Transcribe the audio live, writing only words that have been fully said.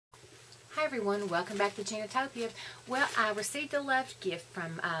Hi everyone, welcome back to Ginatopia. Well, I received a love gift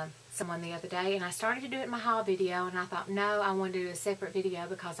from someone the other day, and I started to do it in my haul video, and I thought, no, I wanted to do a separate video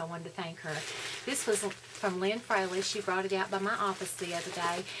because I wanted to thank her. This was from Lynn Fraley. She brought it out by my office the other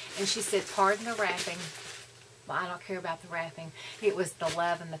day, and she said, pardon the wrapping. Well, I don't care about the wrapping. It was the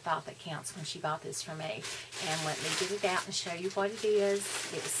love and the thought that counts when she bought this for me. And let me get it out and show you what it is.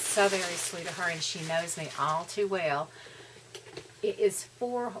 It was so very sweet of her, and she knows me all too well. It is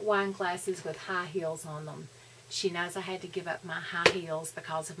 4 wine glasses with high heels on them. She knows I had to give up my high heels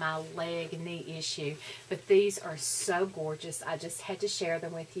because of my leg and knee issue. But these are so gorgeous. I just had to share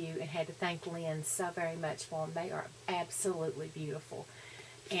them with you and had to thank Lynn so very much for them. They are absolutely beautiful.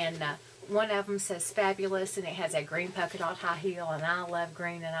 And one of them says fabulous, and it has a green polka dot high heel, and I love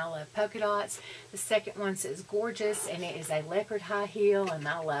green and I love polka dots. The second one says gorgeous, and it is a leopard high heel, and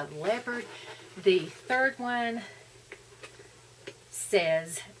I love leopard. The third one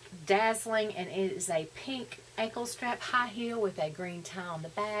says dazzling, and it is a pink ankle strap high heel with a green tie on the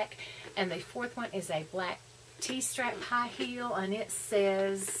back. And the fourth one is a black T-strap high heel, and it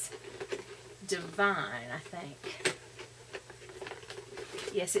says divine, I think.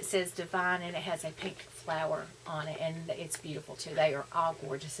 Yes, it says divine, and it has a pink flower on it, and it's beautiful too. They are all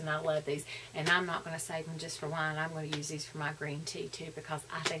gorgeous, and I love these. And I'm not going to save them just for wine. I'm going to use these for my green tea too because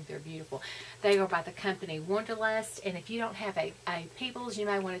I think they're beautiful. They are by the company Wanderlust, and if you don't have a Peoples, you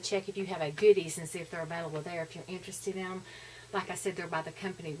may want to check if you have a Goodies and see if they're available there if you're interested in them. Like I said, they're by the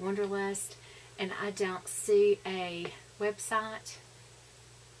company Wanderlust, and I don't see a website,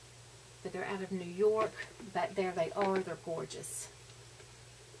 but they're out of New York. But there they are. They're gorgeous.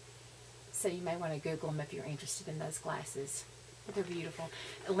 So you may want to Google them if you're interested in those glasses. But they're beautiful.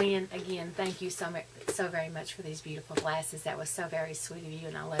 Lynn, again, thank you so very much for these beautiful glasses. That was so very sweet of you,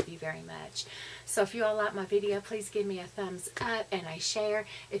 and I love you very much. So if you all like my video, please give me a thumbs up and a share.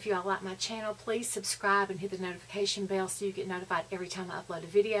 If you all like my channel, please subscribe and hit the notification bell so you get notified every time I upload a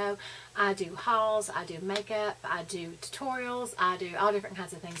video. I do hauls, I do makeup, I do tutorials, I do all different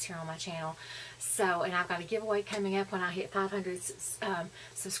kinds of things here on my channel. So, and I've got a giveaway coming up when I hit 500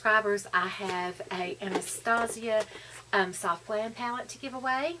 subscribers. I have a Anastasia soft glam palette to give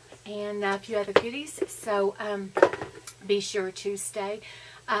away, and a few other goodies. So be sure to stay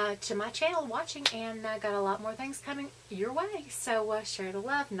to my channel watching, and I got a lot more things coming your way. So share the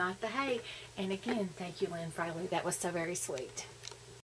love, not the hate. And again, thank you, Lynn Fraley. That was so very sweet.